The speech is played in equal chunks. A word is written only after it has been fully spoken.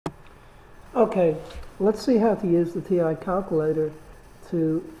Okay, let's see how to use the TI calculator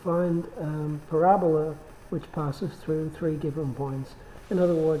to find parabola which passes through 3 given points. In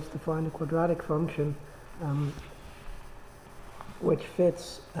other words, to find a quadratic function which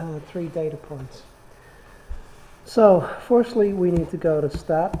fits 3 data points. So, firstly, we need to go to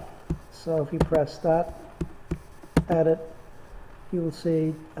Stat. So if you press Stat, Edit, you will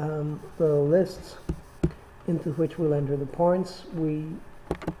see the lists into which we'll enter the points. We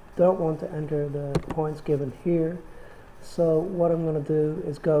don't want to enter the points given here, so what I'm going to do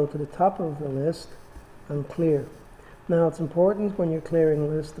is go to the top of the list and clear. Now it's important when you're clearing a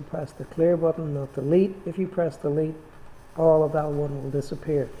list to press the clear button, not delete. If you press delete, all of L1 will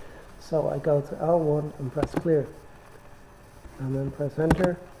disappear. So I go to L1 and press clear, and then press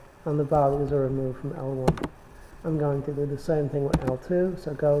enter, and the values are removed from L1. I'm going to do the same thing with L2,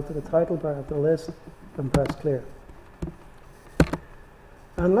 so go to the title bar of the list and press clear.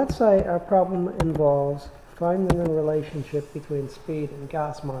 And let's say our problem involves finding a relationship between speed and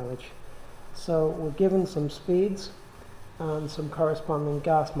gas mileage. So we're given some speeds and some corresponding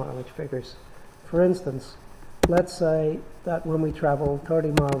gas mileage figures. For instance, let's say that when we travel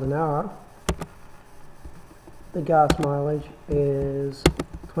 30 miles an hour, the gas mileage is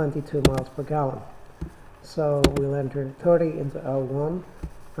 22 miles per gallon. So we'll enter 30 into L1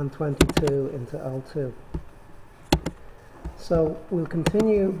 and 22 into L2. So we'll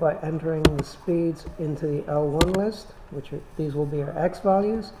continue by entering the speeds into the L1 list, these will be our X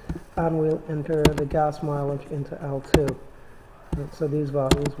values, and we'll enter the gas mileage into L2. So these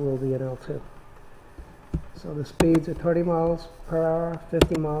values will be in L2. So the speeds are 30 miles per hour,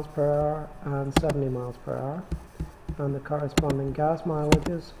 50 miles per hour, and 70 miles per hour. And the corresponding gas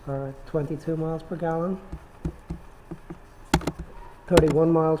mileages are 22 miles per gallon, 31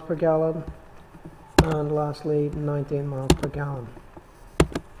 miles per gallon, and lastly 19 miles per gallon.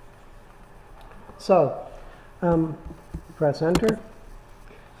 So press enter,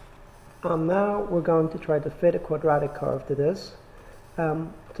 and now we're going to try to fit a quadratic curve to this. To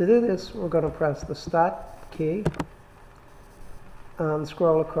do this, we're going to press the Stat key and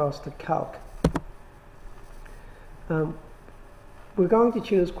scroll across to Calc. We're going to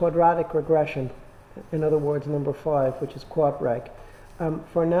choose quadratic regression, in other words number 5, which is Quadreg.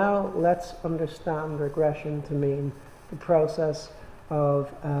 For now, let's understand regression to mean the process of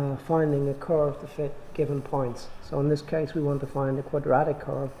finding a curve to fit given points. So in this case, we want to find a quadratic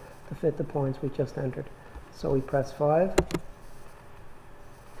curve to fit the points we just entered. So we press 5,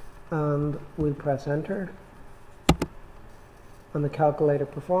 and we'll press enter, and the calculator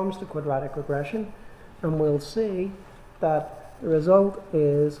performs the quadratic regression, and we'll see that the result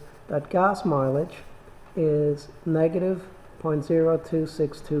is that gas mileage is negative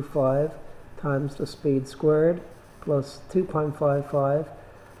 0.02625 times the speed squared plus 2.55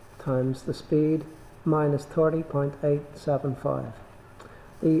 times the speed minus 30.875.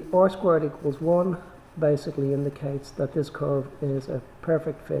 The R squared equals 1 basically indicates that this curve is a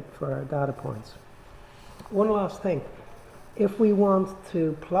perfect fit for our data points. One last thing. If we want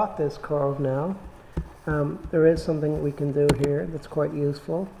to plot this curve now, there is something we can do here that's quite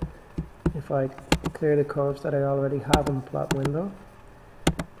useful. If I clear the curves that I already have in the plot window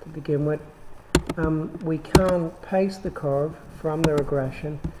to begin with, we can paste the curve from the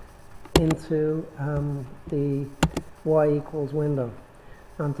regression into the y equals window.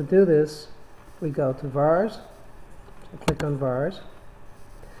 And to do this, we go to vars, so click on vars.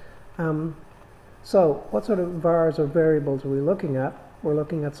 So what sort of vars or variables are we looking at? We're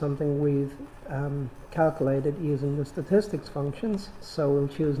looking at something we've calculated using the statistics functions. So we'll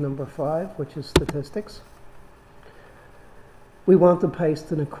choose number 5, which is statistics. We want to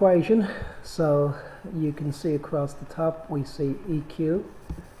paste an equation, so you can see across the top we see EQ.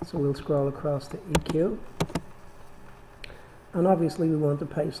 So we'll scroll across to EQ. And obviously we want to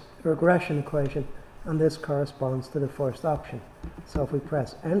paste a regression equation, and this corresponds to the first option. So if we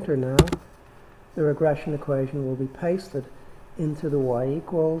press enter now, the regression equation will be pasted into the y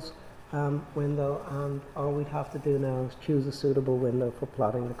equals window, and all we'd have to do now is choose a suitable window for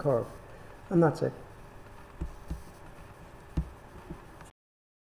plotting the curve. And that's it.